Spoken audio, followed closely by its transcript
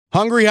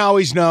Hungry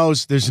Howie's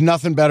knows there's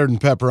nothing better than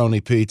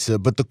pepperoni pizza,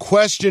 but the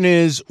question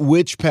is,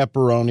 which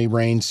pepperoni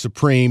reigns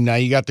supreme? Now,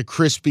 you got the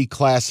crispy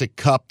classic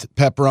cupped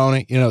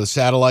pepperoni, the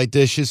satellite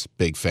dishes,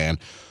 big fan.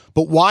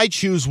 But why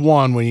choose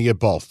one when you get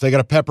both? They got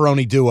a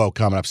pepperoni duo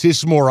coming up. See, this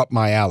is more up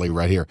my alley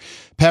right here.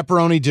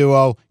 Pepperoni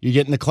duo, you're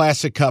getting the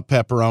classic cup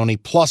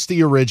pepperoni, plus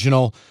the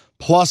original,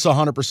 plus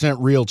 100%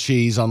 real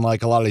cheese,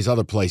 unlike a lot of these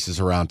other places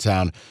around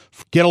town.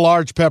 Get a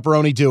large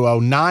pepperoni duo,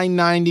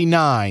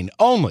 $9.99,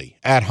 only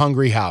at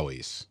Hungry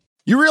Howie's.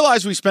 You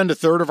realize we spend a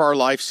third of our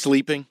life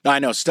sleeping? I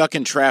know, stuck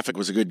in traffic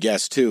was a good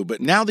guess too, but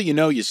now that you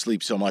know you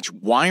sleep so much,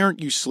 why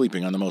aren't you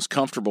sleeping on the most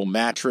comfortable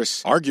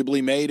mattress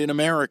arguably made in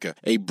America?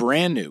 A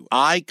brand new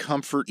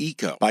iComfort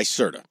Eco by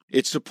Serta.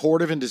 It's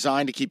supportive and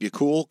designed to keep you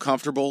cool,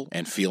 comfortable,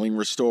 and feeling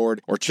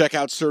restored. Or check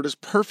out Serta's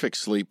Perfect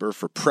Sleeper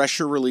for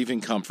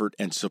pressure-relieving comfort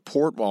and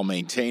support while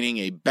maintaining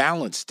a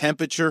balanced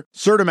temperature.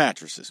 Serta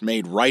mattresses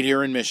made right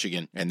here in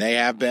Michigan, and they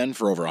have been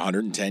for over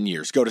 110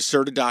 years. Go to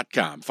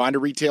Serta.com. Find a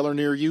retailer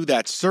near you.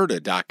 That's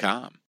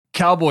Serta.com.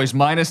 Cowboys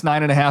minus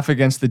 9.5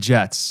 against the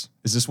Jets.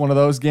 Is this one of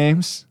those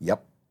games?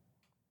 Yep.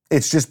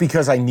 It's just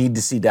because I need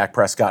to see Dak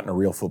Prescott in a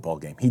real football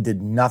game. He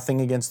did nothing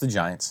against the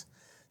Giants.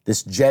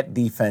 This Jet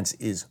defense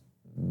is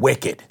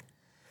wicked.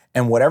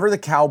 And whatever the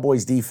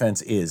Cowboys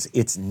defense is,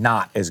 it's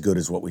not as good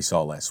as what we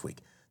saw last week.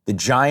 The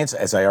Giants,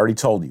 as I already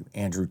told you,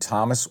 Andrew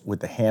Thomas with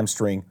the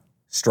hamstring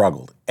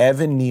struggled.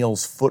 Evan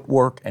Neal's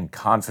footwork and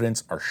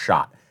confidence are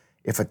shot.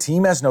 If a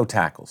team has no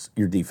tackles,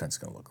 your defense is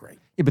going to look great.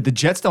 Yeah, but the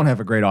Jets don't have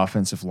a great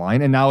offensive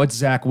line, and now it's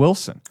Zach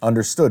Wilson.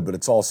 Understood, but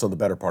it's also the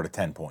better part of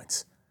 10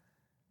 points.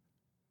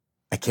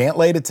 I can't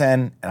lay to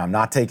 10, and I'm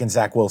not taking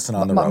Zach Wilson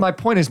on the road. My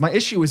point is, my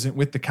issue isn't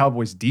with the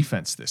Cowboys'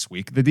 defense this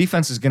week. The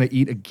defense is going to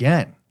eat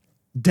again.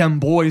 Dem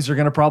boys are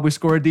going to probably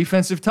score a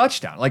defensive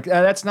touchdown.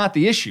 That's not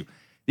the issue.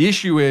 The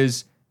issue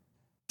is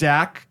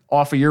Dak,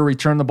 off a year,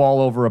 return the ball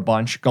over a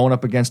bunch, going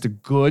up against a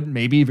good,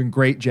 maybe even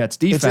great Jets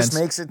defense. It just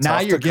makes it now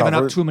tough you're to giving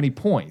cover, up too many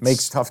points.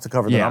 Makes it tough to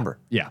cover the number.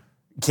 Yeah.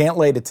 Can't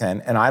lay to 10,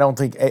 and I don't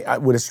think,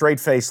 with a straight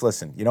face,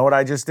 listen, you know what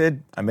I just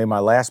did? I made my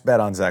last bet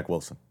on Zach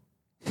Wilson.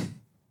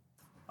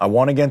 I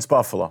won against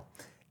Buffalo.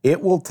 It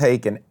will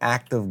take an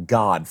act of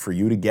God for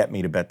you to get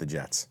me to bet the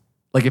Jets.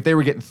 Like if they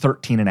were getting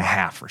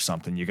 13.5 or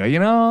something, you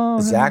go,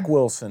 Zach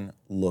Wilson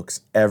looks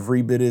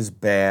every bit as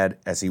bad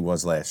as he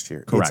was last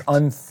year. Correct. It's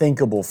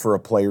unthinkable for a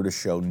player to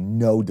show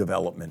no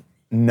development.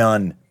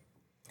 None.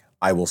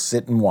 I will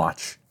sit and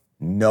watch.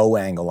 No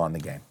angle on the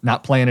game.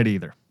 Not playing it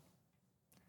either.